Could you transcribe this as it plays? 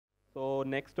So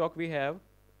next talk we have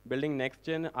building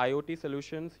next-gen IoT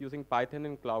solutions using Python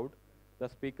and cloud. The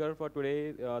speaker for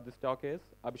today, this talk is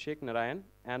Abhishek, Narain,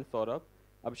 and Saurabh.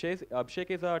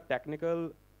 Abhishek is a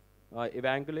technical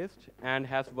evangelist and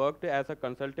has worked as a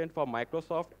consultant for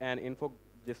Microsoft and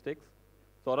Infogestics.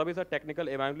 Saurabh is a technical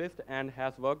evangelist and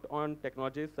has worked on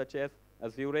technologies such as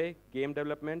Azure, game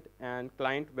development, and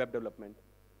client web development.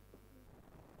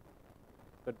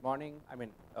 Good morning.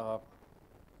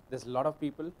 There's a lot of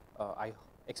people. I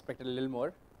expected a little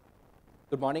more.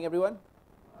 Good morning, everyone.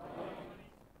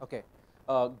 Okay.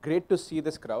 Great to see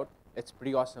this crowd. It's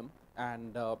pretty awesome,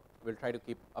 and we'll try to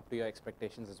keep up to your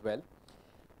expectations as well.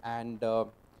 And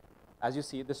as you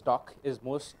see, this talk is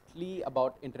mostly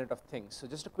about Internet of Things. So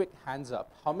just a quick hands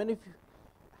up. How many of you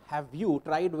have you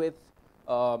tried with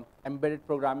embedded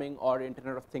programming or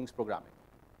Internet of Things programming?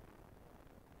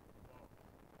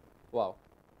 Wow.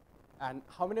 And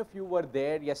how many of you were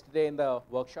there yesterday in the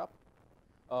workshop?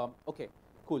 Okay,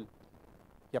 cool.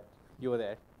 Yep, you were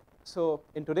there. So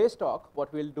in today's talk,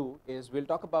 what we'll do is we'll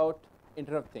talk about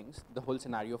Internet of Things, the whole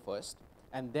scenario first,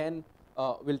 and then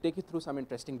we'll take you through some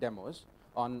interesting demos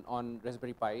on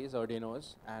Raspberry Pis,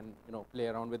 Arduinos, and play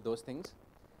around with those things.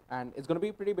 And it's going to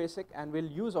be pretty basic, and we'll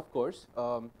use, of course,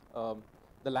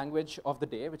 the language of the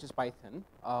day, which is Python.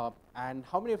 And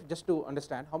how many of, just to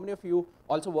understand, how many of you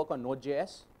also work on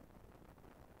Node.js?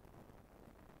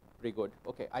 Pretty good.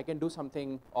 Okay, I can do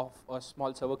something of a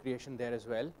small server creation there as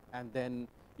well, and then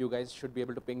you guys should be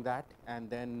able to ping that and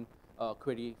then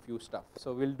query few stuff.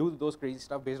 So we'll do those crazy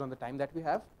stuff based on the time that we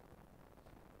have.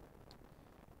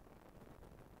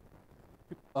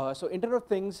 So Internet of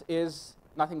Things is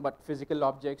nothing but physical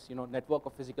objects, network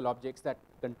of physical objects that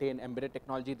contain embedded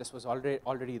technology. This was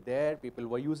already there. People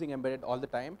were using embedded all the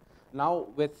time. Now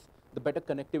with the better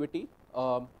connectivity,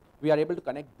 we are able to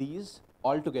connect these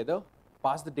all together,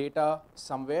 pass the data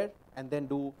somewhere, and then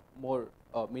do more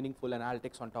meaningful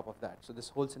analytics on top of that. So this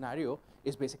whole scenario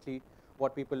is basically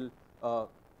what people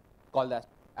call that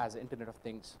as Internet of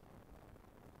Things.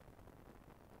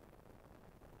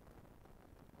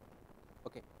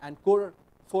 Okay, and four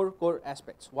core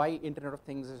aspects. Why Internet of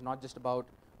Things is not just about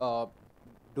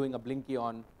doing a Blinky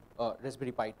on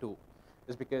Raspberry Pi 2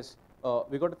 is because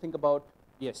we got to think about,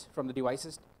 yes, from the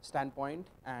devices standpoint,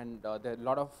 and there are a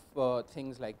lot of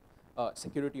things like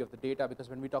security of the data, because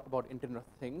when we talk about Internet of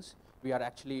Things, we are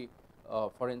actually,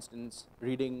 for instance,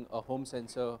 reading a home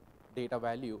sensor data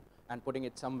value and putting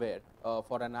it somewhere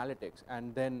for analytics,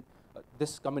 and then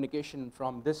this communication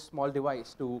from this small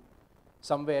device to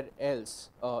somewhere else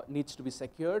needs to be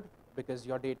secured because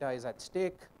your data is at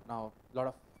stake. Now, a lot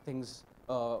of things,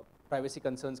 privacy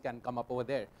concerns can come up over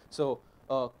there. So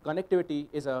connectivity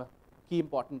is a key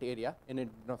important area in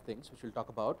Internet of Things, which we'll talk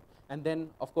about. And then,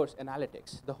 of course,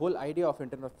 analytics. The whole idea of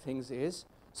Internet of Things is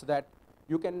so that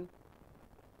you can,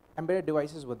 embedded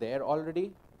devices were there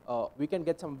already. We can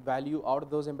get some value out of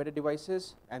those embedded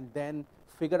devices and then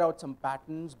figure out some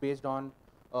patterns based on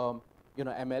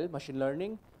ML, machine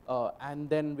learning, and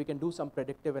then we can do some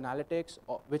predictive analytics,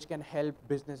 which can help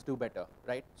business do better,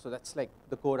 right? So that's like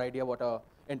the core idea what a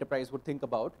enterprise would think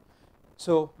about.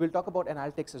 So we'll talk about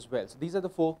analytics as well. So these are the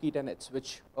 4 key tenets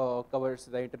which covers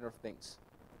the Internet of Things.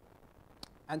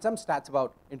 And some stats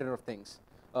about Internet of Things.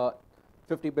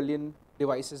 50 billion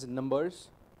devices in numbers.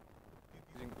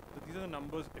 So these are the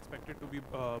numbers expected to be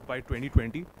by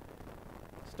 2020.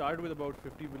 Started with about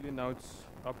 50 billion, now it's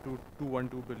up to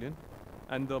 212 billion.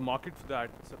 And the market for that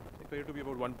is expected to be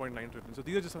about 1.9 trillion. So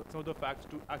these are just some of the facts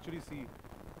to actually see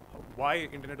why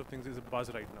Internet of Things is a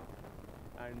buzz right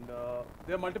now. And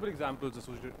there are multiple examples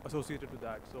associated with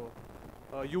that. So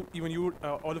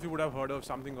all of you would have heard of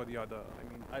something or the other. I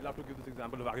mean, I love to give this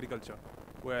example of agriculture,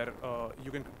 where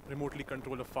you can remotely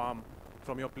control a farm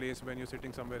from your place when you're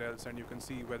sitting somewhere else, and you can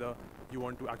see whether you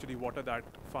want to actually water that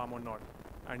farm or not.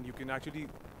 And you can actually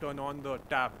turn on the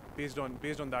tap based on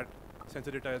that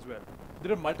sensor data as well.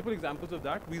 There are multiple examples of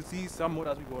that. We'll see some more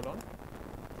as we go along.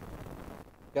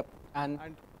 Yep, and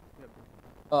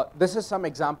this is some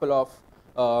example of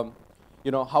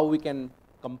how we can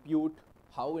compute,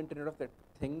 how Internet of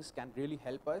Things can really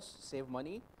help us save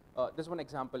money. There's one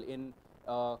example in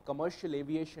commercial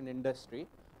aviation industry.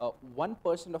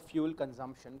 1% of fuel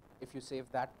consumption, if you save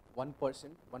that 1%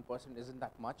 isn't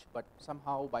that much, but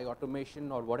somehow by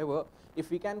automation or whatever, if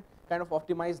we can kind of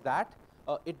optimize that,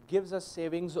 it gives us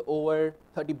savings over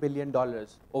 $30 billion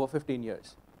over 15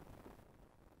 years,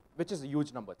 which is a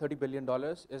huge number. $30 billion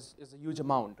is a huge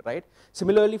amount, right?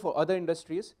 Similarly, for other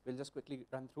industries, we'll just quickly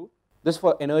run through. This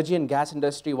for energy and gas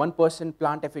industry, 1%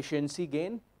 plant efficiency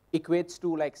gain equates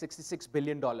to like $66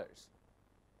 billion.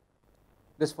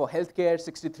 This for healthcare,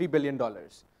 $63 billion.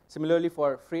 Similarly,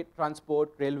 for freight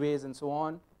transport, railways, and so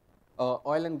on,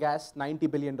 oil and gas, $90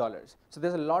 billion. So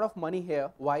there's a lot of money here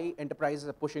why enterprises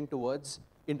are pushing towards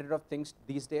Internet of Things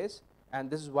these days. And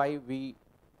this is why we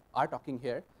are talking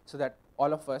here, so that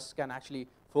all of us can actually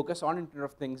focus on Internet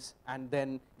of Things and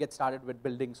then get started with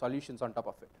building solutions on top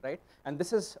of it, right? And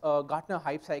this is Gartner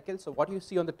hype cycle. So what you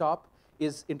see on the top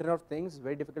is Internet of Things.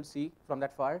 Very difficult to see from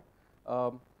that far.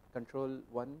 Control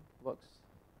 1 works.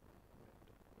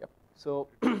 Yep. So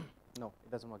no,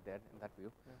 it doesn't work there in that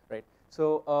view, right?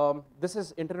 So this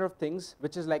is Internet of Things,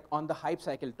 which is like on the hype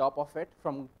cycle, top of it.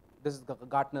 From this is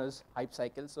Gartner's hype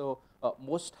cycle. So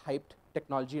most hyped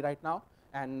technology right now,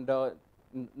 and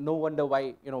no wonder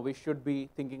why we should be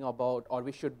thinking about, or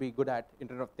we should be good at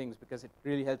Internet of Things, because it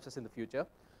really helps us in the future.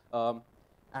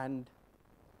 And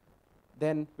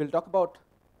then we'll talk about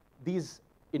these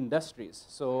industries.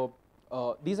 So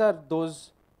these are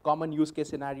those common use case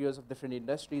scenarios of different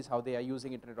industries, how they are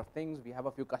using Internet of Things. We have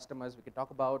a few customers we can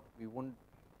talk about. We won't.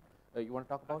 You want to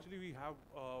talk about? Actually, we have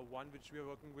one which we are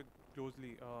working with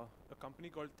closely, a company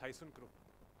called ThyssenKrupp.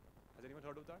 Has anyone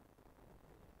heard of that?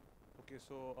 Okay,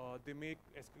 so they make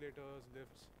escalators,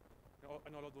 lifts,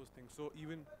 and all of those things. So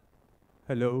even,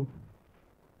 hello?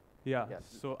 Yeah,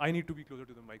 Yes. so I need to be closer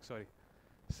to the mic, sorry.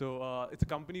 So it's a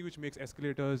company which makes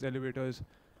escalators, elevators,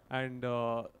 and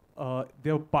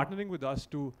they're partnering with us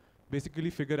to basically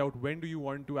figure out when do you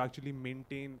want to actually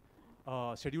maintain,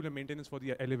 schedule a maintenance for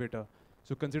the elevator.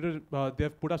 So consider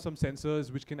they've put up some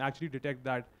sensors which can actually detect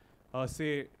that,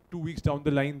 say 2 weeks down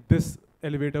the line, this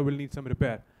elevator will need some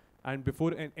repair. And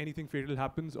before anything fatal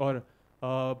happens, or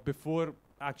before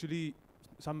actually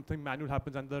something manual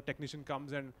happens and the technician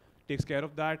comes and takes care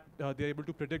of that, they're able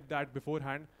to predict that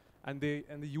beforehand, and they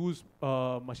use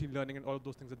machine learning and all of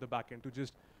those things at the back end to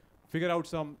just figure out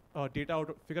some data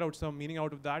out, figure out some meaning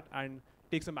out of that, and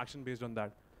take some action based on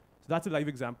that. So that's a live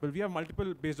example. We have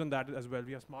multiple based on that as well.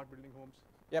 We have smart building homes.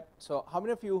 Yep. So how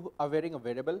many of you are wearing a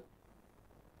wearable?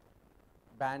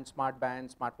 Band, smart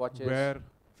watches? Wear,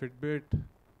 Fitbit,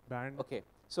 band. Okay.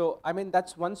 So I mean,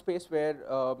 that's one space where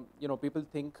people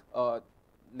think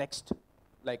next,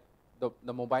 like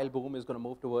the mobile boom is going to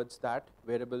move towards that,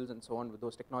 wearables and so on with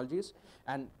those technologies.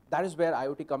 And that is where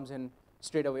IoT comes in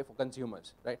straight away for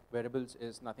consumers, right? Wearables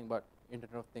is nothing but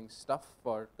Internet of Things stuff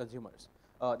for consumers.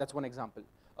 That's one example.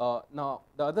 Now,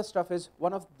 the other stuff is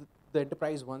one of the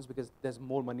enterprise ones, because there's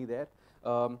more money there.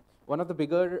 One of the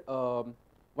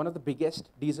biggest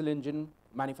diesel engine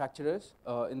manufacturers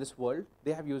in this world,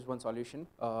 they have used one solution,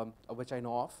 which I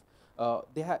know of.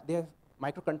 They have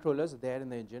microcontrollers there in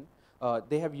the engine.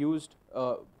 They have used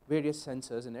various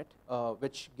sensors in it,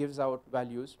 which gives out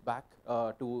values back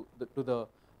to the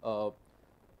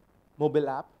mobile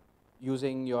app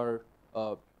using your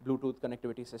Bluetooth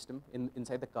connectivity system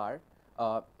inside the car.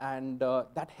 And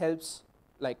that helps,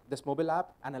 like this mobile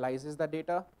app analyzes that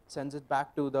data, sends it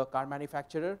back to the car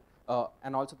manufacturer,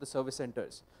 and also the service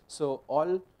centers. So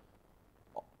all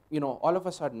of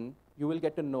a sudden, you will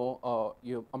get to know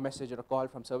a message or a call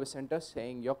from service centers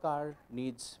saying your car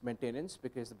needs maintenance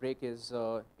because the brake is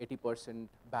 80%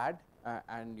 bad,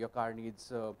 and your car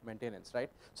needs maintenance, right?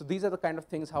 So these are the kind of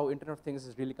things how Internet of Things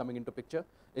is really coming into picture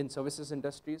in services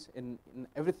industries, in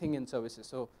everything in services.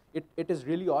 So it is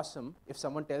really awesome if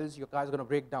someone tells your car is going to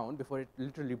break down before it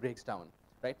literally breaks down,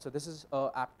 right? So this is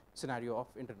an apt scenario of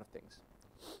Internet of Things.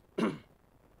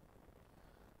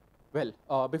 Well,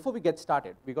 before we get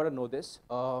started, we got to know this.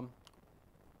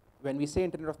 When we say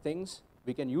Internet of Things,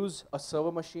 we can use a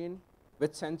server machine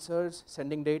with sensors,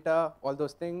 sending data, all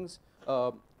those things.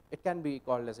 It can be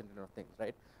called as Internet of Things,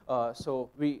 right? So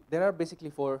there are basically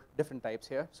 4 different types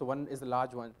here. So one is the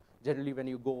large one. Generally, when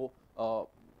you go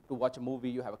to watch a movie,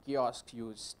 you have a kiosk,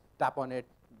 you tap on it,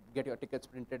 get your tickets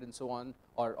printed and so on,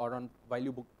 or while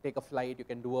you take a flight, you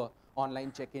can do a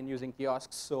online check-in using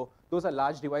kiosks. So those are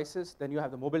large devices. Then you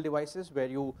have the mobile devices where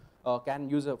you can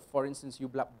use for instance,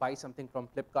 you buy something from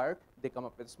Flipkart, they come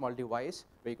up with a small device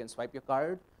where you can swipe your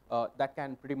card. That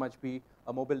can pretty much be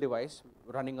a mobile device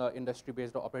running an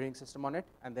industry-based operating system on it,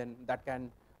 and then that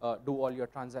can do all your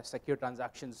secure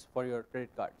transactions for your credit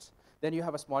cards. Then you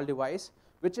have a small device,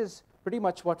 which is pretty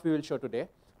much what we will show today,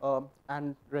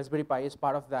 and Raspberry Pi is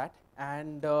part of that,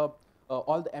 and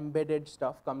all the embedded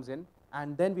stuff comes in.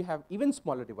 And then we have even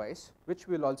smaller device, which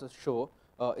we'll also show.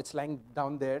 It's lying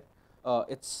down there.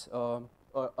 It's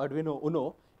Arduino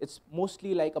Uno. It's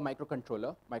mostly like a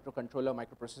microcontroller,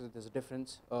 microprocessor. There's a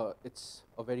difference. It's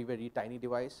a very, very tiny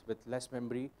device with less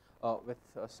memory, with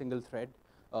a single thread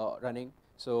running.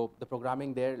 So the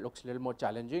programming there looks a little more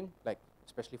challenging, like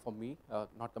especially for me,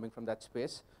 not coming from that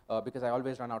space, because I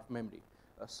always run out of memory.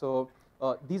 So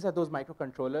These are those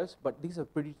microcontrollers, but these are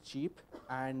pretty cheap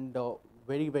and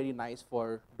very, very nice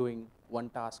for doing one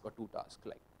task or two tasks.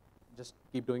 Like, just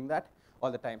keep doing that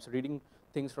all the time. So reading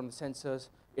things from the sensors,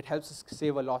 it helps us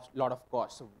save a lot of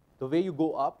cost. So the way you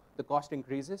go up, the cost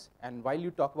increases. And while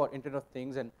you talk about Internet of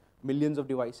Things and millions of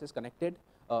devices connected,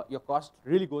 your cost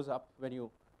really goes up when you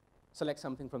select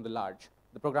something from the large.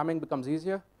 The programming becomes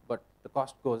easier, but the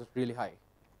cost goes really high.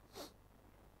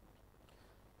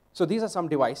 So these are some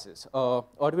devices.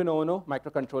 Arduino Uno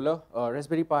microcontroller,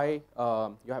 Raspberry Pi,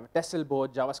 you have a Tessel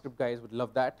board, JavaScript guys would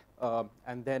love that.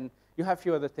 And then you have a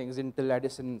few other things, Intel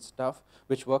Edison stuff,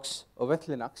 which works with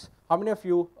Linux. How many of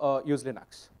you use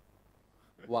Linux?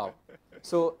 Wow.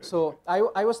 So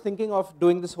I was thinking of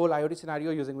doing this whole IoT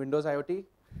scenario using Windows IoT,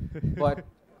 but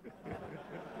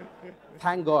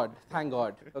thank God,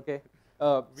 okay? We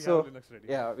have Linux ready.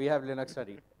 Yeah, we have Linux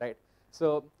ready, right?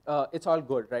 So it's all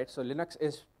good, right? So Linux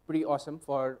is pretty awesome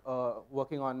for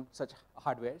working on such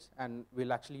hardwares, and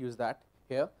we'll actually use that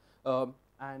here.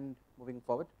 And moving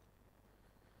forward.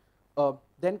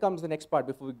 Then comes the next part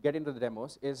before we get into the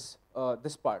demos is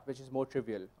this part, which is more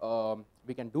trivial.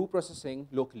 We can do processing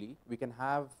locally. We can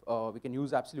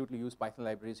absolutely use Python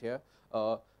libraries here.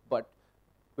 But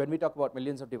when we talk about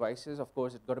millions of devices, of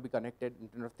course, it's got to be connected.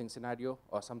 Internet of Things scenario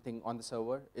or something on the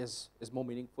server is more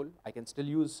meaningful. I can still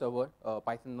use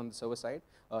Python on the server side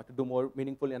to do more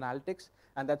meaningful analytics.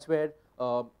 And that's where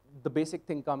the basic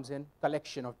thing comes in,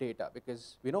 collection of data.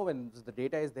 Because we know when the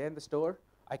data is there in the store,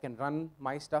 I can run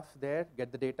my stuff there,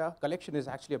 get the data. Collection is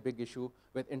actually a big issue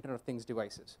with Internet of Things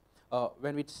devices.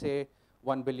 When we say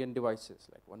 1 billion devices,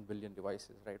 like 1 billion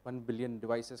devices, right? 1 billion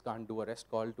devices can't do a REST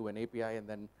call to an API, and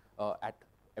then at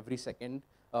every second,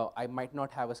 I might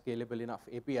not have a scalable enough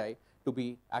API to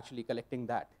be actually collecting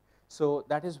that. So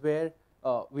that is where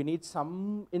we need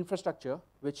some infrastructure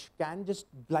which can just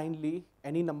blindly,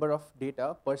 any number of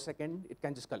data per second, it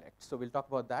can just collect. So we'll talk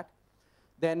about that.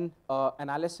 Then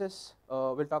analysis,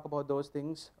 we'll talk about those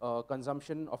things.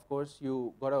 Consumption, of course,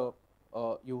 you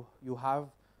have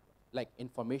like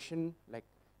information, like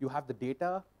you have the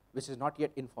data, which is not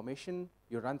yet information.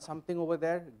 You run something over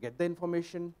there, get the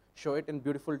information, show it in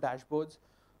beautiful dashboards.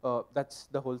 That's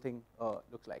the whole thing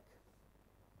looks like.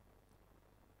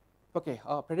 Okay,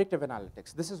 predictive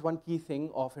analytics. This is one key thing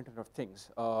of Internet of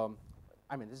Things.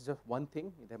 I mean, this is just one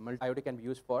thing that IoT can be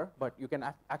used for, but you can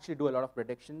actually do a lot of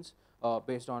predictions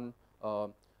based on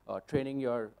training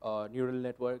your neural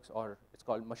networks, or it's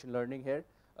called machine learning here.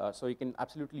 So you can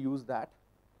absolutely use that.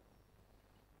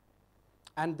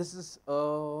 And this is a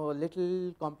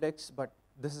little complex, but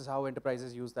this is how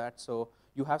enterprises use that. So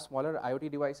you have smaller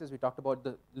IoT devices. We talked about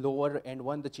the lower end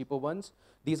one, the cheaper ones.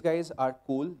 These guys are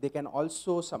cool. They can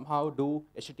also somehow do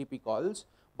HTTP calls,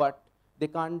 but they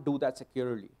can't do that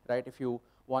securely, right? If you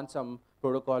want some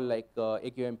protocol like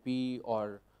AQMP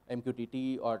or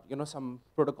MQTT, or some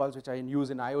protocols which are in use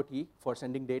in IoT for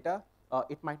sending data,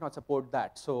 it might not support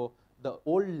that. So the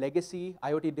old legacy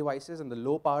IoT devices and the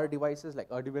low power devices like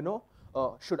Arduino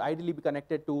should ideally be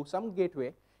connected to some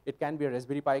gateway. It can be a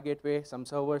Raspberry Pi gateway, some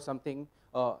server, something,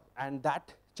 and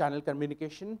that channel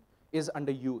communication is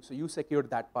under you. So you secured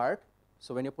that part.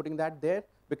 So when you're putting that there,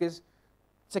 because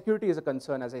security is a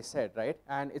concern, as I said, right?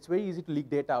 And it's very easy to leak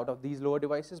data out of these lower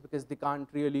devices because you can't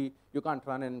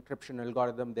run an encryption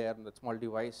algorithm there, and that small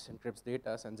device encrypts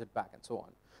data, sends it back, and so on.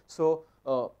 So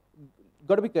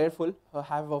got to be careful,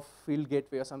 have a field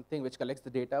gateway or something which collects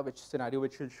the data, which scenario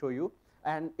which will show you.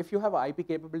 And if you have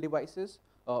IP-capable devices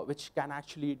which can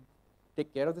actually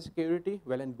take care of the security,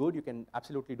 well and good, you can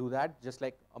absolutely do that. Just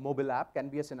like a mobile app can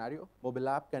be a scenario. Mobile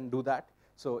app can do that.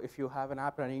 So if you have an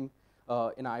app running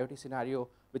in an IoT scenario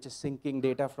which is syncing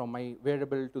data from my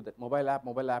wearable to that mobile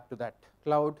app to that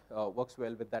cloud, works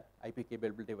well with that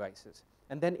IP-capable devices.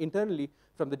 And then internally,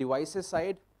 from the devices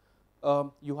side,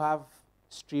 you have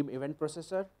stream event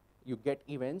processor. You get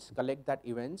events, collect that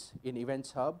events in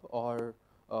Events Hub, or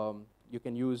you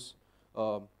can use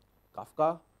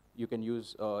Kafka. You can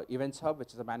use Events Hub,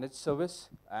 which is a managed service,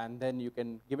 and then you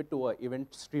can give it to an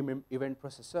event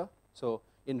processor. So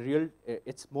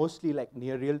it's mostly like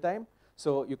near real time.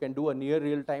 So you can do a near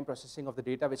real time processing of the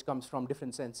data which comes from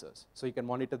different sensors. So you can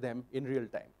monitor them in real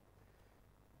time.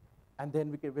 And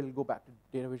then we'll go back to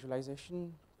data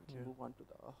visualization. We can move on to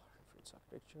the reference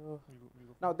architecture.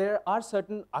 Now there are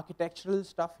certain architectural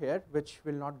stuff here which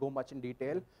will not go much in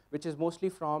detail, which is mostly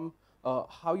from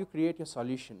how you create your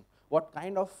solution.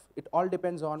 It all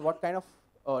depends on what kind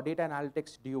of data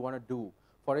analytics do you want to do.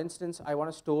 For instance, I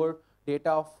want to store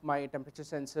data of my temperature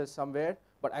sensors somewhere,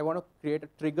 but I want to create a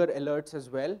trigger alerts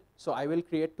as well. So I will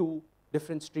create two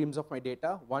different streams of my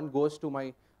data. One goes to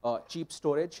my cheap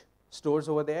stores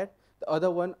over there. The other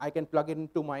one, I can plug it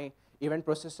into my event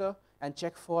processor and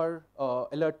check for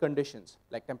alert conditions,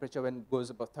 like temperature when it goes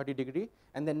above 30 degree,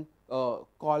 and then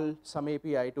call some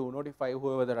API to notify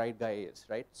whoever the right guy is,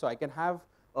 right? So I can have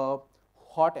a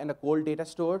hot and a cold data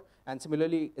store, and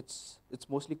similarly, it's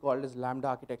mostly called as Lambda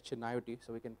architecture in IoT,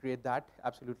 so we can create that,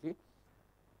 absolutely.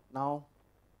 Now,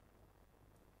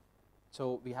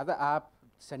 so we have the app,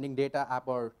 sending data, app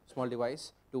or small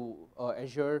device, to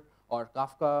Azure or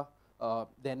Kafka.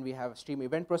 Then we have stream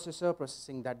event processor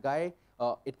processing that guy.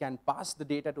 It can pass the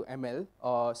data to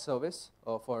ML service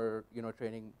for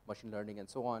training machine learning and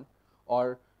so on.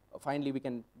 Or finally, we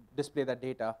can display that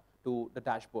data to the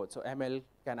dashboard. So ML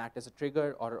can act as a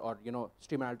trigger, or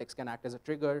stream analytics can act as a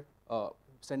trigger.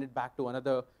 Send it back to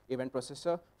another event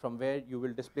processor from where you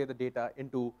will display the data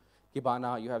into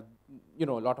Kibana. You have a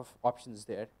lot of options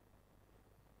there.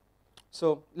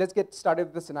 So let's get started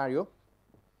with the scenario.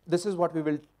 This is what we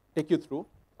will take you through.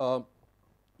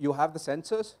 You have the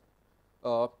sensors.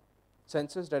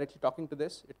 Sensors directly talking to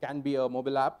this. It can be a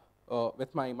mobile app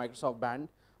with my Microsoft band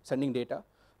sending data.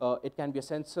 It can be a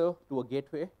sensor to a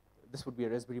gateway. This would be a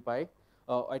Raspberry Pi.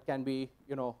 It can be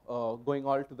going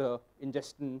all to the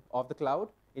ingestion of the cloud,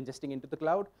 ingesting into the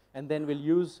cloud, and then we'll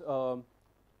use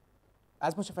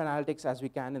as much of analytics as we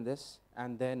can in this,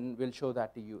 and then we'll show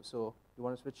that to you. So you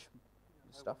want to switch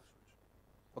stuff?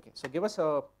 Okay, so give us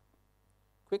a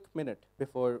quick minute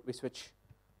before we switch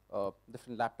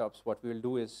different laptops. What we will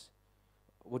do is,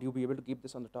 would you be able to keep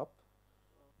this on the top?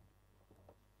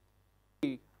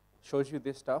 It shows you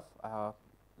this stuff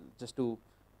just to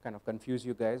kind of confuse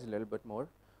you guys a little bit more.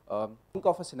 Think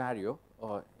of a scenario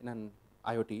in an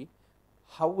IoT.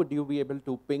 How would you be able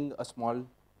to ping a small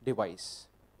device?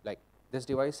 Like this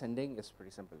device sending is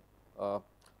pretty simple.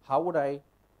 How would I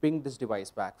ping this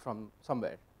device back from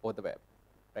somewhere over the web,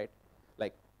 right?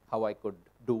 Like how I could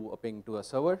do a ping to a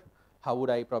server. How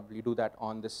would I probably do that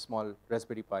on this small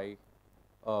Raspberry Pi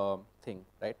thing,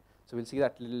 right? So we'll see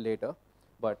that a little later.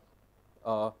 But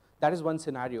that is one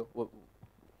scenario,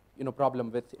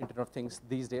 problem with Internet of Things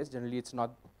these days. Generally, it's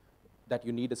not that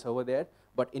you need a server there.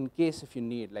 But in case if you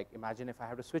need, like imagine if I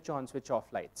have to switch on, switch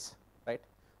off lights, right?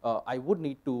 I would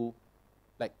need to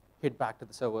like hit back to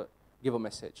the server, give a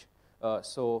message.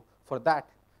 So for that,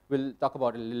 we'll talk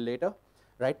about it a little later.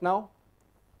 Right now.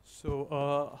 So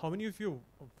how many of you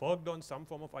worked on some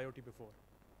form of IoT before?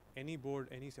 Any board,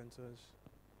 any sensors?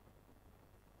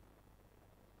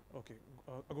 Okay,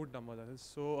 a good number that is.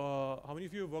 So how many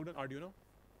of you have worked on Arduino?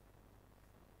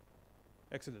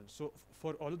 Excellent. So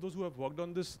for all of those who have worked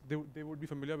on this, they would be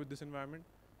familiar with this environment.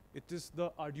 It is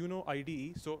the Arduino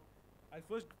IDE. So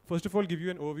I'll first of all give you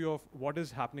an overview of what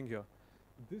is happening here.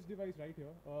 This device right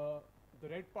here, the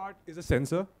red part is a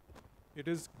sensor. It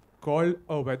is called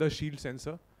a weather shield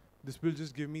sensor. This will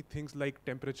just give me things like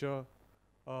temperature,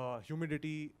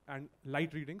 humidity, and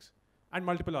light readings, and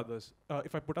multiple others.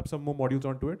 If I put up some more modules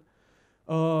onto it.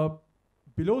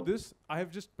 Below this, I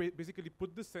have just basically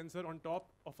put this sensor on top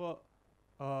of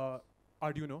a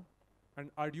Arduino.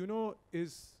 And Arduino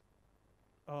is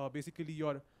basically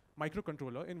your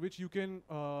microcontroller in which you can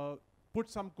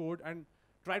put some code and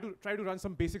try to run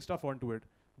some basic stuff onto it.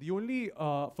 The only,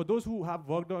 for those who have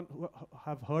worked on, who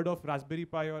have heard of Raspberry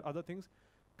Pi or other things,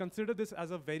 consider this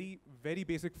as a very, very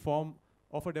basic form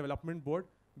of a development board,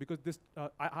 because this,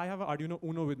 I have an Arduino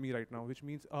Uno with me right now, which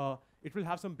means it will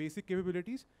have some basic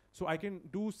capabilities, so I can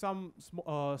do some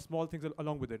small things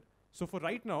along with it. So for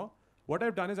right now, what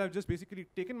I've done is I've just basically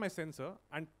taken my sensor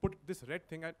and put this red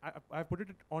thing, I've put it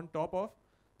on top of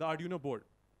the Arduino board.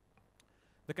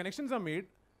 The connections are made.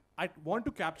 I want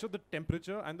to capture the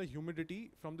temperature and the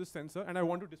humidity from this sensor, and I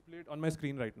want to display it on my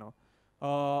screen right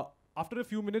now. After a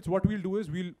few minutes, what we'll do is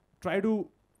we'll try to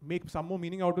make some more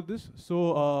meaning out of this.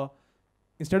 So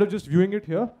instead of just viewing it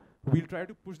here, we'll try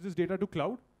to push this data to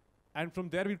cloud, and from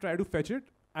there we'll try to fetch it.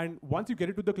 And once you get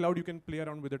it to the cloud, you can play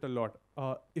around with it a lot.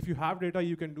 If you have data,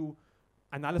 you can do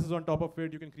analysis on top of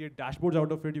it. You can create dashboards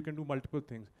out of it. You can do multiple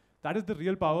things. That is the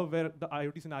real power where the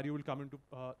IoT scenario will come into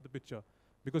the picture.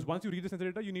 Because once you read the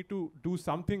sensor data, you need to do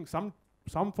something, some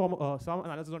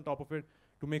analysis on top of it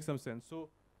to make some sense. So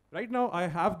right now, I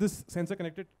have this sensor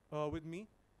connected with me.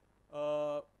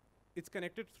 It's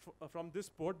connected from this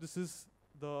port. This is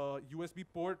the USB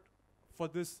port for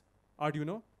this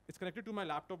Arduino. It's connected to my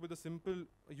laptop with a simple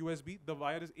USB. The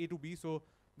wire is A to B, so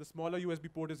the smaller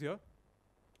USB port is here.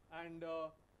 And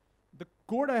the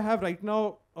code I have right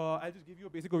now, I'll just give you a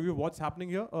basic overview of what's happening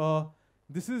here.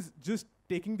 This is just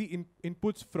taking the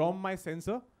inputs from my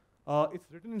sensor. It's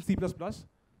written in C++.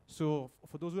 So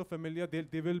for those who are familiar,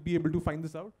 they will be able to find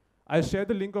this out. I'll share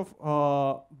the link of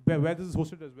where this is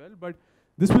hosted as well. But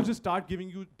this will just start giving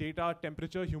you data,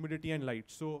 temperature, humidity, and light.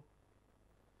 So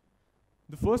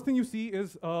the first thing you see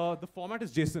is the format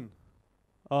is JSON.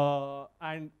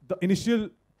 And the initial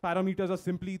parameters are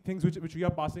simply things which we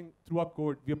are passing through our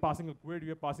code. We are passing a grid,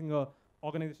 we are passing a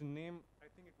organization name. I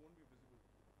think it won't be visible.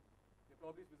 Yeah,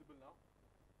 probably it's visible now.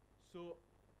 So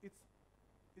it's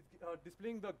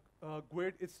displaying the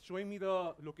grid, it's showing me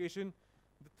the location.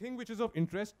 The thing which is of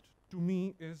interest to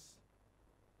me is,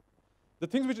 the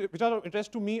things which are of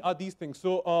interest to me are these things.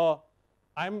 So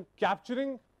I'm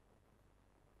capturing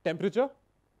temperature.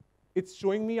 It's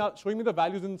showing me the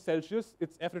values in Celsius.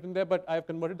 It's F written there, but I've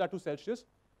converted that to Celsius.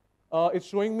 It's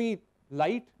showing me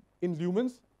light in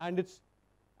lumens, and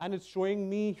it's showing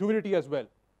me humidity as well.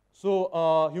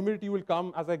 So humidity will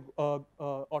come as I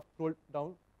scroll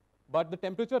down. But the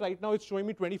temperature right now is showing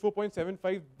me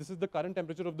 24.75. This is the current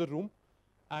temperature of the room.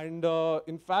 And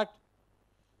in fact,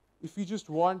 if we just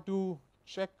want to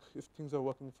check if things are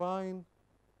working fine,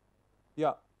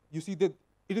 yeah, you see that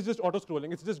it is just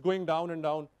auto-scrolling. It's just going down and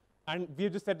down. And we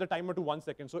have just set the timer to 1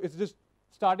 second. So it's just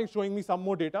starting showing me some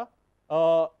more data.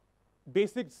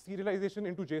 Basic serialization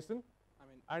into JSON. I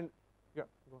mean, and yeah,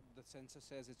 go on. The sensor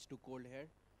says it's too cold here.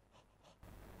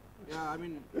 Yeah, I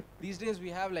mean, these days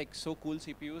we have like so cool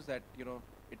CPUs that, you know,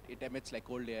 it emits like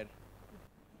cold air.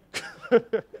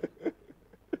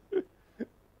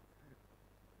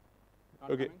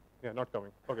 Not Okay. coming? Yeah, not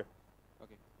coming. Okay.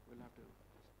 Okay, we'll have to.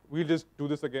 We'll just do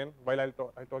this again while I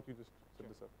talk. You just set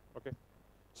this up. Okay.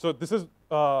 So this is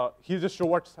he'll just show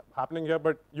what's happening here,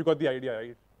 but you got the idea,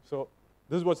 right? So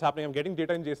this is what's happening. I'm getting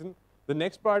data in JSON. The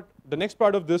next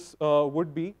part of this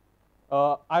would be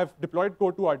I've deployed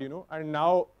code to Arduino, and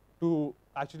now to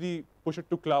actually push it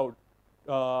to cloud,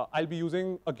 I'll be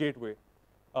using a gateway.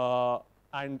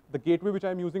 And the gateway which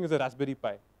I'm using is a Raspberry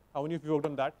Pi. How many of you worked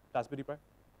on that, Raspberry Pi?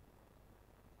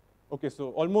 Okay, so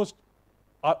almost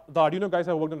the Arduino guys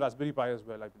have worked on Raspberry Pi as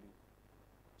well, I believe.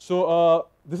 So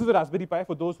this is a Raspberry Pi.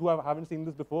 For those who haven't seen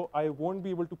this before, I won't be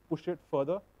able to push it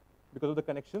further because of the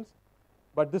connections.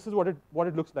 But this is what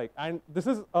it looks like. And this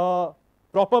is a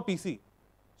proper PC.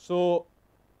 So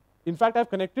in fact, I've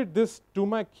connected this to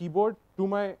my keyboard, to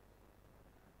my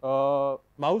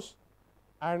mouse.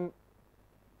 And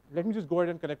let me just go ahead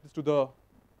and connect this to the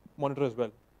monitor as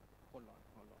well. Hold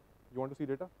on. You want to see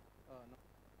data?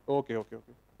 No. Okay.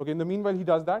 In the meanwhile, he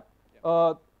does that.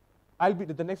 Yeah.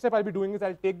 The next step I'll be doing is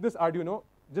I'll take this Arduino,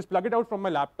 just plug it out from my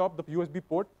laptop, the USB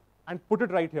port, and put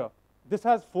it right here. This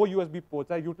has 4 USB ports.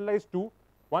 I utilized 2,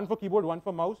 one for keyboard, one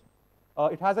for mouse.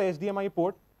 It has a HDMI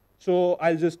port, so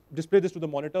I'll just display this to the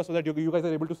monitor so that you guys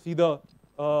are able to see the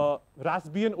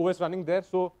Raspbian OS running there.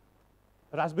 So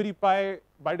Raspberry Pi,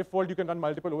 by default, you can run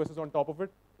multiple OSs on top of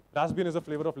it. Raspbian is a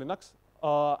flavor of Linux.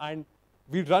 And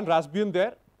we'll run Raspbian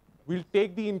there. We'll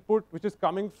take the input which is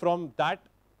coming from that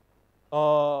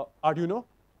Arduino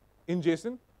in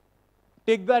JSON,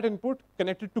 take that input,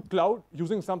 connect it to cloud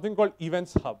using something called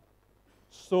Events Hub.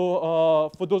 So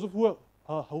for those of who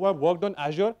have worked on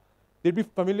Azure, they'd be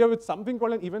familiar with something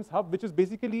called an Events Hub, which is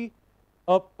basically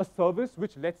a service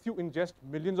which lets you ingest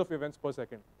millions of events per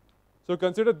second. So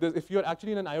consider this, if you're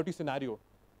actually in an IoT scenario,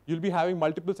 you'll be having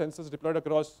multiple sensors deployed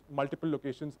across multiple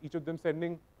locations, each of them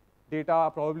sending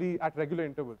data probably at regular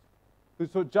intervals.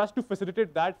 So just to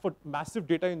facilitate that for massive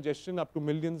data ingestion up to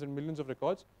millions and millions of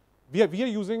records, we are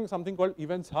using something called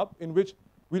Events Hub, in which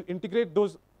we'll integrate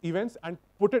those events and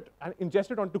put it and ingest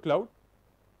it onto cloud.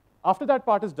 After that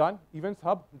part is done, Events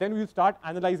Hub, then we'll start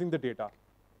analyzing the data,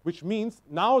 which means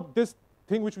now this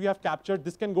thing which we have captured,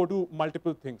 this can go to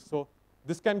multiple things. So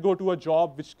this can go to a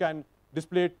job which can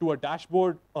display it to a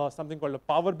dashboard, something called a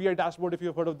Power BI dashboard, if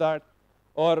you've heard of that,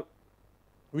 or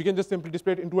we can just simply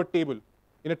display it into a table,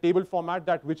 in a table format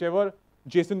that whichever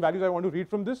JSON values I want to read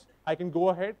from this, I can go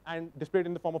ahead and display it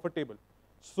in the form of a table.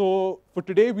 So for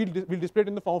today, we'll display it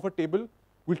in the form of a table.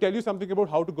 We'll tell you something about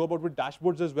how to go about with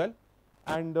dashboards as well.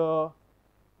 And are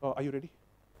you ready?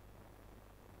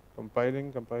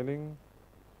 Compiling. Okay.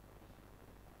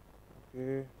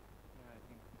 Yeah, I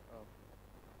think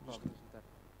problems with that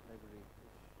library.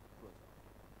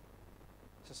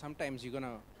 So sometimes you're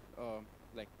gonna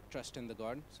like trust in the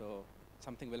God, so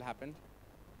something will happen.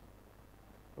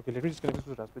 Okay, let me just connect this to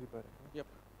the Raspberry Pi. Yep,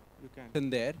 you can. In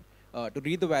there, to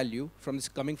read the value from this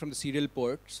coming from the serial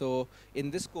port. So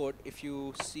in this code, if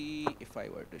you see, if I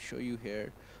were to show you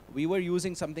here, we were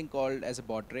using something called as a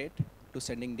baud rate to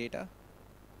sending data.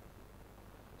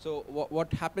 So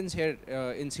what happens here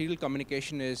in serial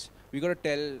communication is we got to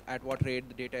tell at what rate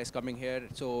the data is coming here.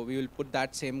 So we will put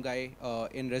that same guy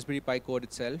in Raspberry Pi code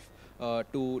itself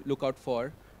to look out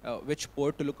for, which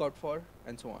port to look out for,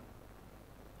 and so on.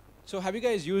 So have you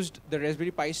guys used the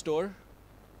Raspberry Pi store?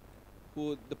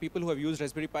 the people who have used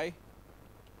Raspberry Pi.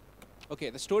 Okay,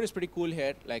 the store is pretty cool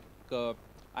here. Like,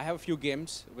 I have a few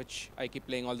games which I keep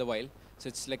playing all the while. So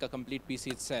it's like a complete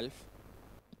PC itself.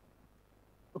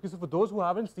 Okay, so for those who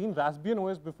haven't seen Raspbian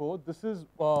OS before, this is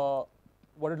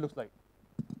what it looks like.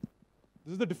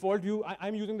 This is the default view.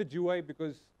 I'm using the GUI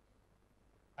because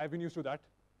I've been used to that.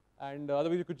 And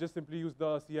otherwise, you could just simply use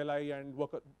the CLI and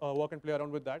work and play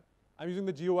around with that. I'm using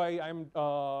the GUI.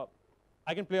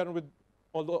 I can play around with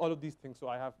all of these things. So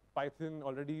I have Python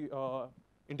already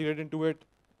integrated into it.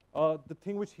 The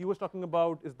thing which he was talking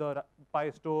about is the Pi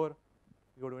store.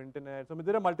 You go to internet. So I mean,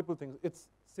 there are multiple things. It's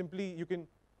simply you can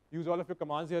use all of your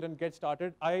commands here and get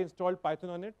started. I installed Python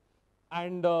on it.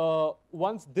 And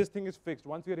once this thing is fixed,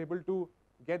 once we are able to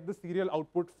get the serial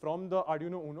output from the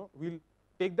Arduino Uno, we'll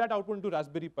take that output into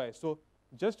Raspberry Pi. So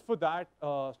just for that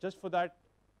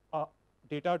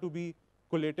data to be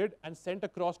collated and sent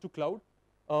across to cloud,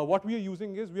 what we are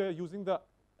using is we are using the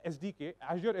SDK,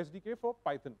 Azure SDK for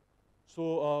Python.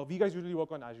 So we guys usually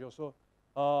work on Azure. So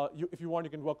if you want, you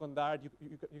can work on that.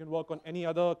 You can work on any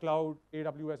other cloud,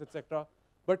 AWS, etc.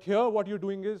 But here, what you're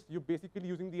doing is you're basically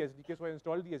using the SDK. So I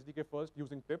installed the SDK first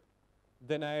using pip.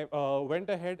 Then I went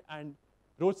ahead and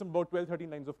wrote some about 12, 13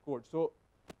 lines of code. So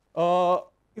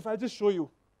if I just show you,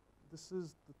 this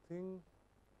is the thing.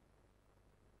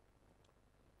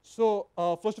 So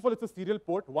first of all, it's a serial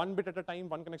port, 1 bit at a time,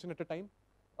 1 connection at a time.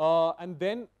 And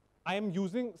then I am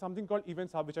using something called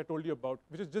Events Hub, which I told you about,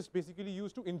 which is just basically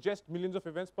used to ingest millions of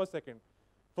events per second.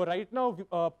 For right now,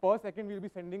 per second, we'll be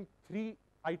sending 3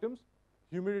 items: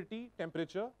 humidity,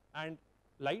 temperature, and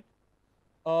light.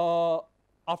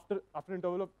 After an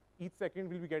interval of each second,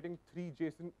 we'll be getting 3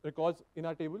 JSON records in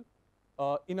our table,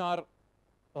 in our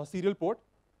serial port.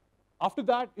 After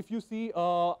that, if you see,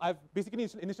 I've basically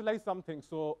initialized something.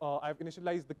 So I've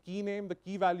initialized the key name, the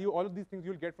key value, all of these things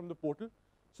you'll get from the portal.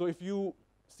 So if you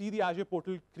see the Azure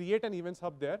portal, create an Events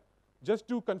Hub there. Just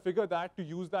to configure that, to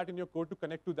use that in your code, to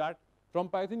connect to that from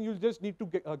Python, you'll just need to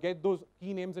get those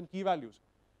key names and key values.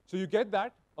 So you get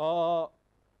that,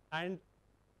 and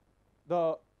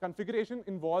the configuration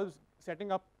involves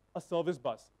setting up a service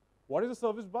bus. What is a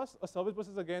service bus? A service bus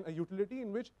is, again, a utility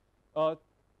in which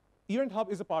Event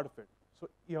Hub is a part of it.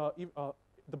 So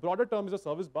the broader term is a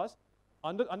service bus.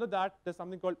 Under that, there's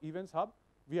something called Events Hub.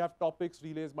 We have topics,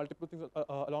 relays, multiple things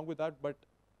along with that, but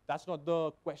that's not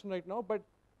the question right now. But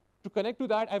to connect to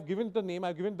that, I've given the name,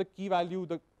 I've given the key value,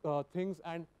 the things,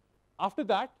 and after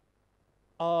that,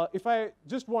 if I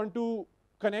just want to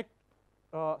connect,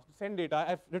 send data,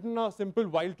 I've written a simple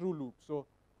while true loop. So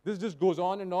this just goes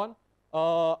on and on.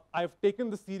 I've taken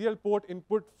the serial port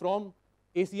input from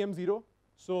ACM0.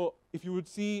 So if you would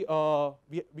see,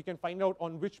 we can find out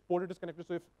on which port it is connected.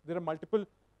 So if there are multiple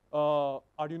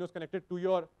Arduinos connected to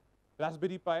your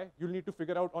Raspberry Pi, you'll need to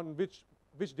figure out on which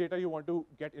data you want to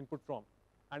get input from.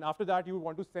 And after that, you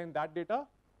want to send that data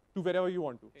to wherever you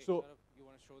want to. Hey, so Saurabh, you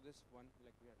want to show this one?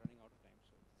 Like, we are running out of time,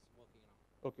 so it's working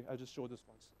now. OK, I'll just show this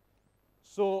once.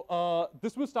 So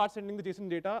this will start sending the JSON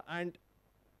data, and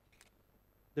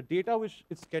the data which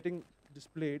it's getting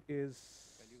displayed is.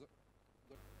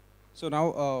 So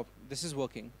now this is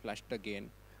working, flashed again.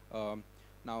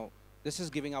 Now this is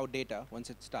giving out data once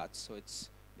it starts. So it's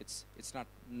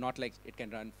not like it can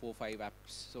run 4 or 5 apps.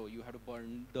 So you have to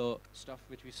burn the stuff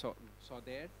which we saw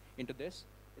there into this.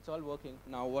 It's all working.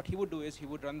 Now what he would do is he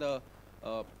would run the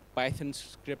Python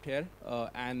script here,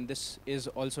 and this is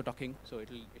also talking. So it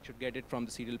should get it from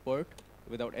the serial port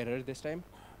without error this time.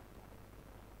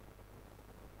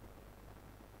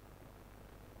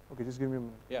 OK, just give me a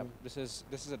minute. Yeah, this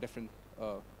is a different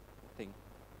thing.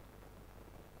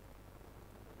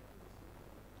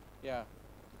 Yeah,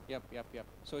 yep.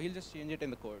 So he'll just change it in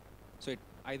the code. So it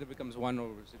either becomes 1 or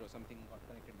 0, something got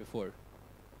connected before.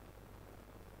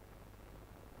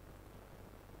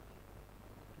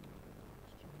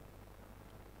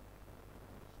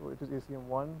 So it is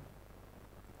ACM1.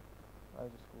 I'll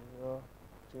just go here.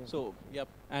 Change So, yep.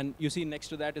 And you see next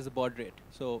to that is the baud rate.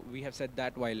 So we have set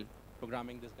that while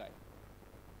programming this guy.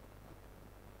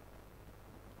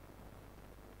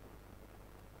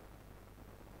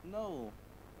 No.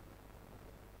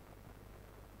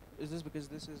 Is this because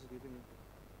this is giving?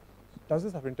 Does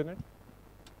this have internet?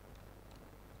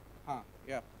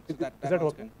 Yeah. Is So that also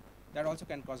working? that also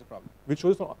can cause a problem. Which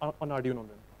shows on Arduino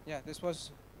then. Yeah, this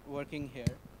was working here.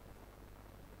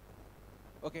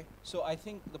 Okay, so I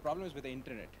think the problem is with the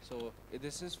internet. So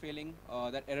this is failing.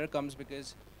 That error comes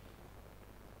because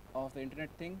of the internet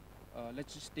thing.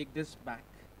 Let's just take this back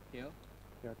here.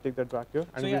 Yeah, take that back here.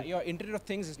 So yeah, your Internet of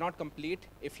Things is not complete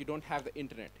if you don't have the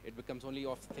internet. It becomes only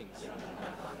of things.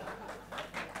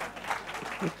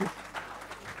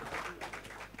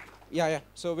 Yeah.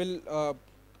 So we'll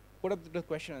put up the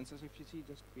question answers. If you see,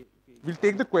 just We'll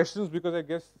take the questions because I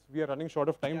guess we are running short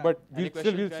of time, Yeah. but Any we'll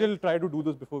questions, still try to do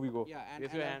this before we go. Yeah,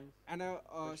 Raise your hand. and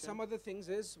some other things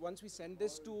is once we send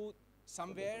this to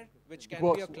somewhere which can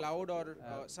Works. be a cloud or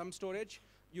some storage,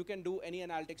 you can do any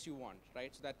analytics you want,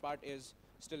 right? So that part is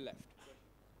still left.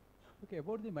 Okay,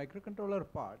 about the microcontroller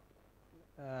part,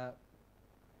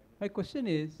 my question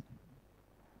is,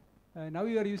 now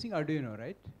you are using Arduino,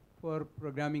 right, for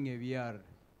programming a VR.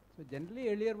 So generally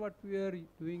earlier what we are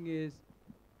doing is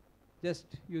just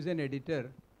use an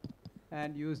editor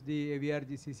and use the AVR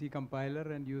GCC compiler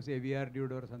and use AVR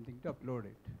dude or something to upload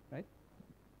it, right?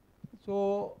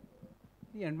 So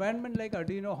the environment like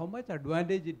Arduino, how much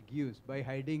advantage it gives by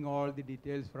hiding all the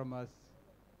details from us?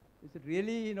 Is it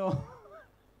really, you know,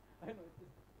 I know, is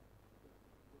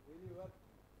it really worth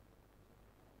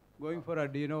going for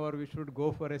Arduino, or we should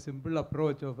go for a simple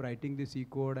approach of writing the C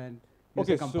code and use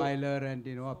a compiler and,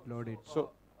 you know, upload it? So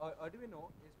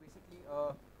Arduino is basically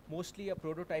mostly a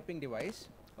prototyping device,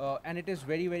 and it is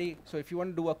very, so if you want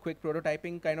to do a quick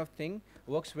prototyping kind of thing,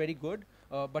 works very good,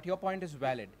 but your point is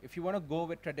valid. If you want to go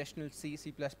with traditional C,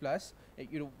 C++,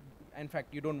 in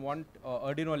fact, you don't want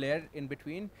Arduino layer in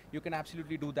between, you can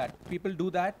absolutely do that. People do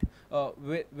that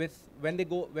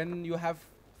when you have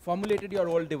formulated your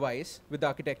old device with the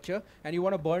architecture and you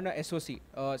want to burn a SoC,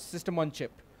 system on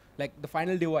chip, like the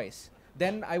final device.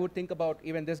 Then I would think about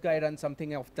even this guy runs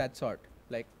something of that sort,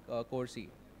 like Core C.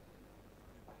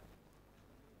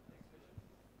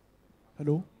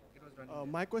 Hello.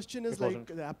 My question is like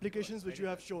the applications which you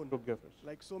have shown,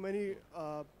 like so many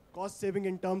cost saving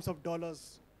in terms of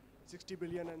dollars, 60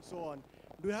 billion and so on.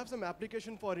 Do you have some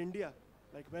application for India,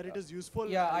 like where it is useful?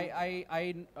 Yeah,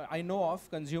 I know of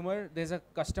consumer. There's a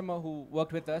customer who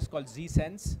worked with us called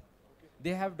Z-Sense.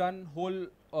 They have done whole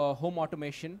home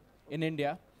automation in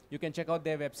India. You can check out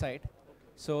their website.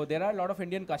 So there are a lot of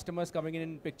Indian customers coming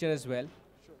in picture as well.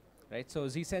 Sure. Right? So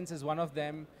Z-Sense is one of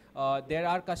them. There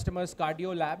are customers,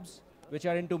 cardio labs, which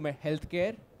are into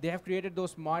healthcare. They have created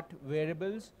those smart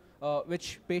wearables,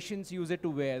 which patients use it to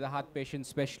wear, the heart patients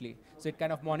especially. So it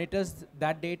kind of monitors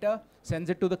that data, sends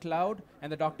it to the cloud,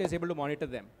 and the doctor is able to monitor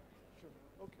them. Sure.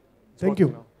 Okay. Thank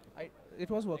you. It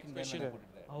was working then when I put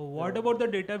it there. What about the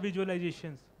data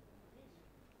visualizations?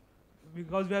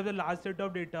 Because we have the large set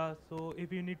of data, so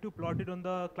if you need to plot it on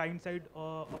the client side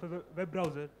of a web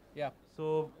browser, yeah.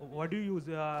 So what do you use?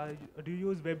 Do you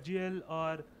use WebGL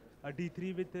or a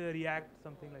D3 with React,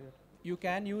 something like that? You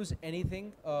can use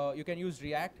anything. You can use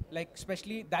React, like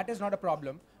especially that is not a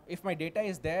problem. If my data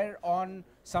is there on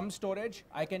some storage,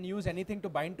 I can use anything to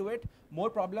bind to it. More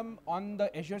problem on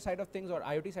the Azure side of things or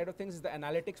IoT side of things is the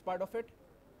analytics part of it.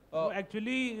 So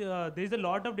actually, there's a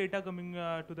lot of data coming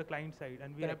to the client side,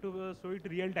 and we have to show it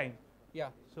real time. Yeah.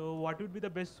 So what would be the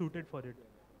best suited for it?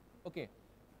 Okay.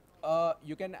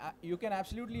 You can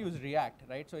absolutely use React,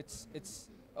 right? So it's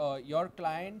your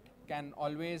client can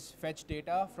always fetch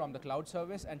data from the cloud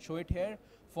service and show it here.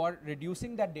 For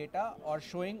reducing that data or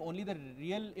showing only the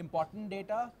real important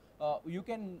data, you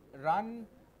can run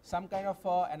some kind of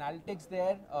analytics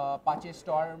there, Apache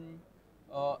Storm,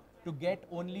 to get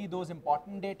only those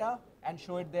important data and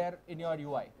show it there in your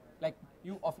UI. Like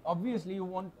obviously you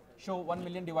won't show 1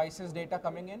 million devices data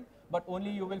coming in, but only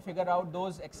you will figure out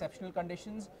those exceptional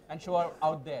conditions and show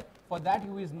out there. For that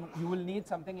you will need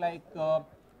something like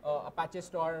Apache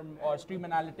Storm or Stream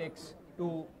Analytics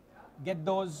to get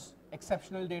those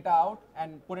exceptional data out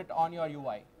and put it on your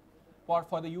UI.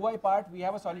 For the UI part, we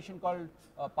have a solution called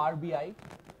Power BI.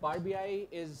 Power BI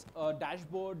is a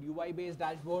dashboard, UI-based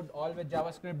dashboard, all with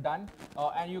JavaScript done,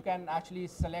 and you can actually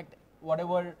select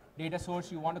whatever data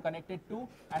source you want to connect it to,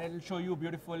 and it will show you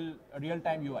beautiful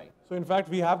real-time UI. So in fact,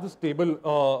 we have this table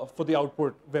for the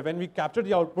output, where when we capture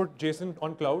the output JSON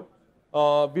on cloud,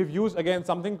 we've used, again,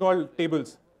 something called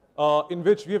tables, in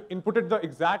which we have inputted the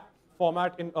exact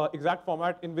format in exact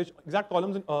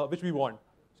columns in, which we want.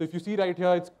 So if you see right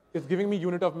here, it's giving me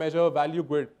unit of measure, value,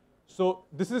 grid. So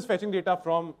this is fetching data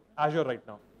from Azure right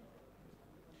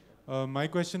now. My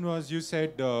question was, you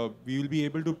said we will be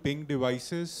able to ping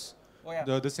devices,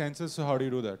 the sensors, so how do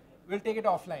you do that? We'll take it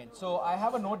offline. So I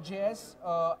have a Node.js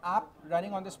app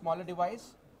running on the smaller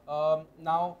device.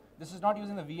 Now, this is not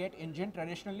using the V8 engine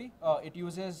traditionally. It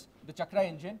uses the Chakra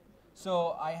engine.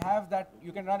 So I have that,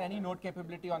 you can run any node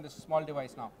capability on this small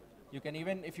device now. You can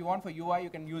even, if you want for UI, you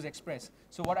can use Express.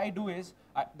 So what I do is,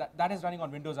 that is running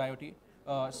on Windows IoT.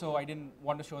 So I didn't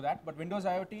want to show that, but Windows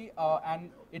IoT, and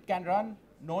it can run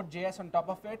Node.js on top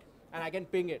of it, and I can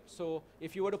ping it. So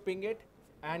if you were to ping it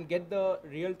and get the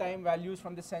real-time values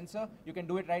from the sensor, you can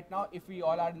do it right now if we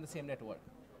all are in the same network.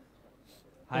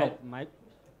 Hi,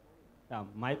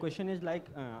 My question is like,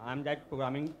 I'm that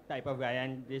programming type of guy,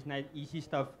 and there's nice easy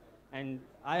stuff, and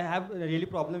I have a really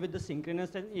problem with the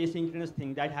synchronous and asynchronous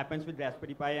thing that happens with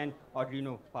Raspberry Pi and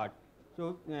Arduino part.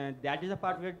 So that is a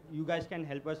part where you guys can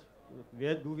help us.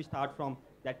 Where do we start from,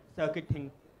 that circuit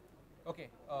thing? Okay.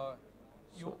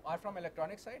 You are from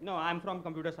electronic side? No, I'm from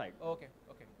computer side. Okay.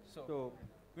 Okay. So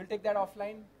we'll take that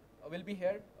offline. We'll be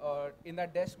here in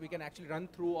that desk. We can actually run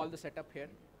through all the setup here,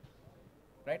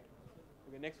 right?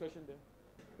 Okay, next question there.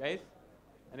 Guys,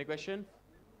 any questions?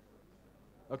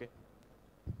 Okay.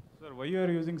 Sir, why you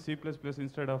are using C++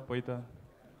 instead of Python?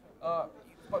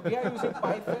 We are using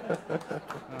Python.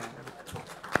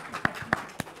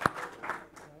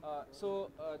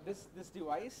 This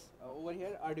device over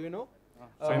here, Arduino.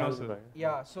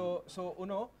 Yeah. So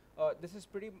Uno, this is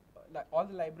pretty. All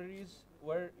the libraries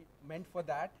were meant for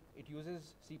that. It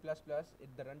uses C++.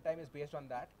 The runtime is based on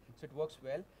that, so it works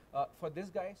well. For this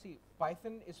guy, see,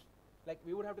 Python is like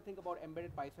we would have to think about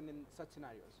embedded Python in such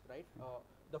scenarios, right?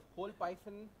 The whole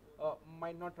Python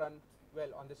might not run well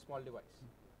on this small device.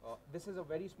 This is a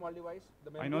very small device.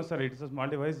 I know, sir, it is a small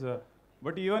device.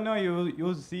 But even now you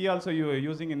use C also you are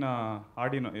using in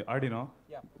Arduino.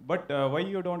 Yeah. But why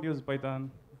you don't use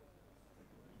Python?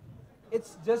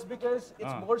 It's just because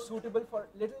it's more suitable for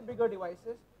little bigger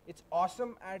devices. It's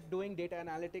awesome at doing data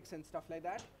analytics and stuff like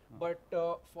that. But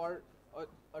for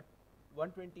a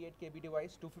 128 KB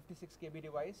device, 256 KB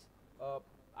device,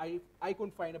 I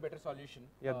couldn't find a better solution.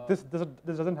 Yeah, this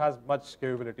doesn't has much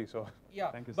capability, so.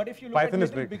 Yeah, Thank you, but if you look Python at is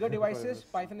little big. bigger devices,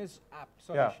 Python is apt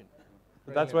solution.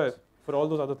 Yeah, that's why for all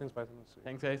those other things, Python is.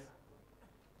 Thanks, guys.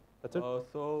 That's it.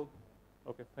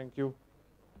 Okay, thank you.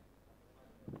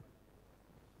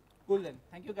 Cool then.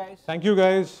 Thank you, guys. Thank you,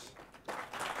 guys.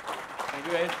 Thank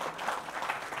you, guys.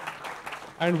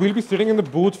 And we'll be sitting in the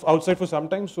booth outside for some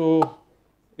time, so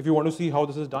if you want to see how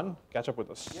this is done, catch up with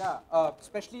us. Yeah,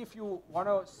 especially if you want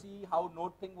to see how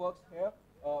Node thing works here,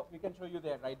 we can show you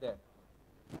there, right there.